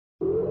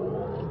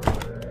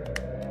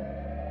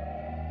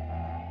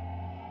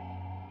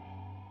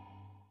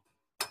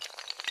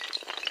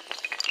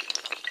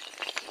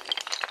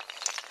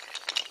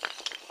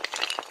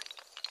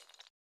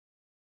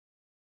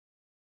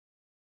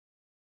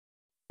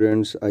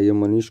Friends, I am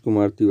Manish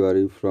Kumar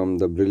Tiwari from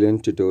the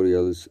brilliant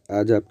tutorials.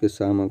 आज आपके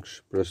समक्ष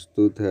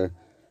प्रस्तुत है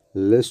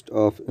list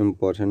of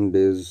important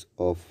days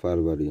of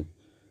February.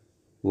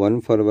 1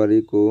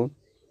 फरवरी को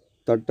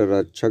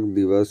तटरक्षक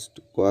दिवस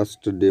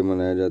क्वास्ट डे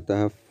मनाया जाता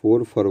है।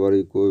 4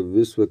 फरवरी को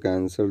विश्व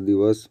कैंसर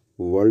दिवस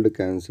वर्ल्ड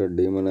कैंसर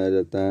डे मनाया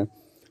जाता है।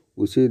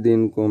 उसी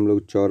दिन को हम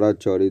लोग चौरा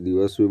चौरी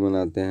दिवस भी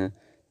मनाते हैं।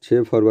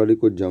 6 फरवरी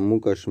को जम्मू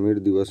कश्मीर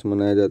दिवस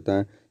मनाया जाता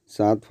है।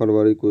 7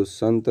 फरवरी को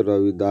संत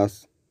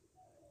रविदास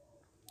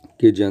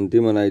की जयंती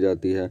मनाई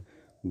जाती है।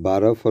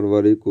 12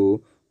 फरवरी को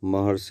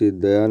महर्षि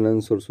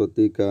दयानंद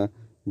सरस्वती का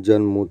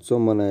जन्मोत्सव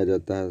मनाया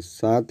जाता है।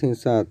 साथ ही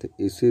साथ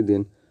इसी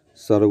दिन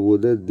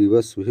सर्वोदय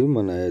दिवस भी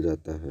मनाया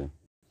जाता है।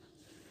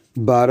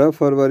 12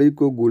 फरवरी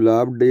को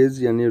गुलाब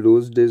डेज यानी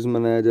रोज डेज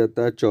मनाया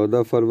जाता है।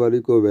 14 फरवरी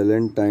को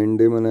वैलेंटाइन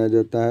डे मनाया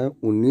जाता है।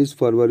 19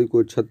 फरवरी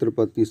को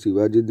छत्रपति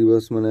शिवाजी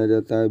दिवस मनाया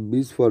जाता है।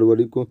 20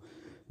 फरवरी को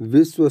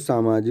विश्व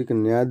सामाजिक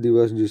न्याय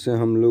दिवस, जिसे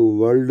हम लोग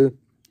वर्ल्ड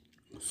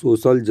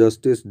सोशल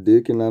जस्टिस डे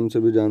के नाम से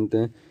भी जानते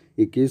हैं।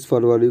 21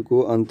 फरवरी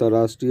को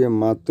अंतर्राष्ट्रीय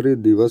मातृ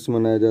दिवस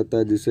मनाया जाता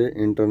है, जिसे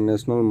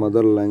इंटरनेशनल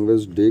मदर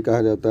लैंग्वेज डे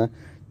कहा जाता है।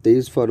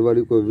 23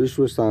 फरवरी को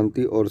विश्व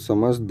शांति और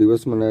समझ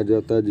दिवस मनाया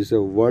जाता है, जिसे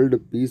world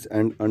peace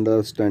and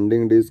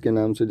understanding days के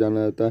नाम से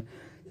जाना जाता है।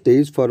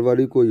 23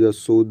 फरवरी को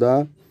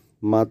यशोदा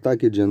माता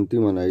की जयंती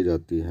मनाई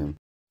जाती है।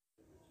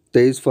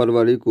 23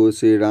 फरवरी को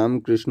श्री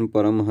रामकृष्ण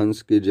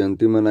परमहंस की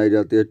जयंती मनाई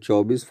जाती है।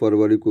 24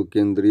 फरवरी को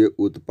केंद्रीय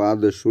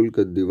उत्पाद शुल्क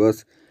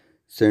दिवस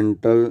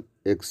सेंट्रल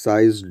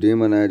एक्साइज डे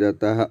मनाया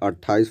जाता है।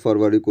 28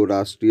 फरवरी को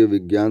राष्ट्रीय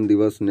विज्ञान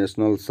दिवस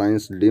नेशनल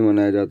साइंस डे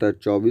मनाया जाता है।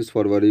 24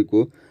 फरवरी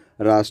को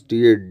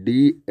राष्ट्रीय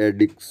डी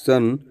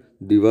एडिक्शन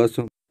दिवस।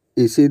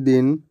 इसी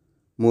दिन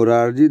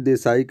मोरारजी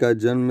देसाई का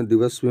जन्म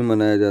दिवस भी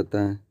मनाया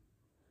जाता है।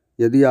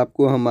 यदि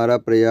आपको हमारा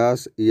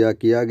प्रयास या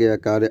किया गया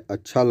कार्य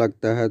अच्छा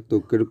लगता है तो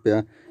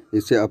कृपया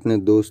इसे अपने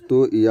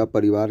दोस्तों या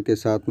परिवार के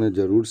साथ में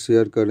ज़रूर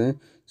शेयर करें।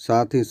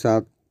 साथ ही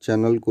साथ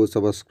चैनल को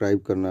सब्सक्राइब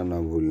करना ना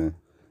भूलें।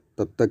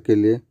 तब तक के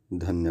लिए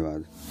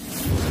धन्यवाद।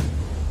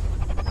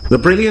 The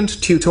Brilliant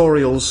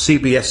Tutorials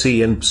CBSE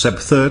and Seb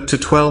 3rd to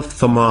 12th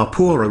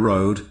Thamapura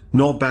Road,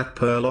 Norbat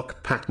Purlock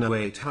Patna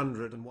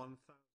 801.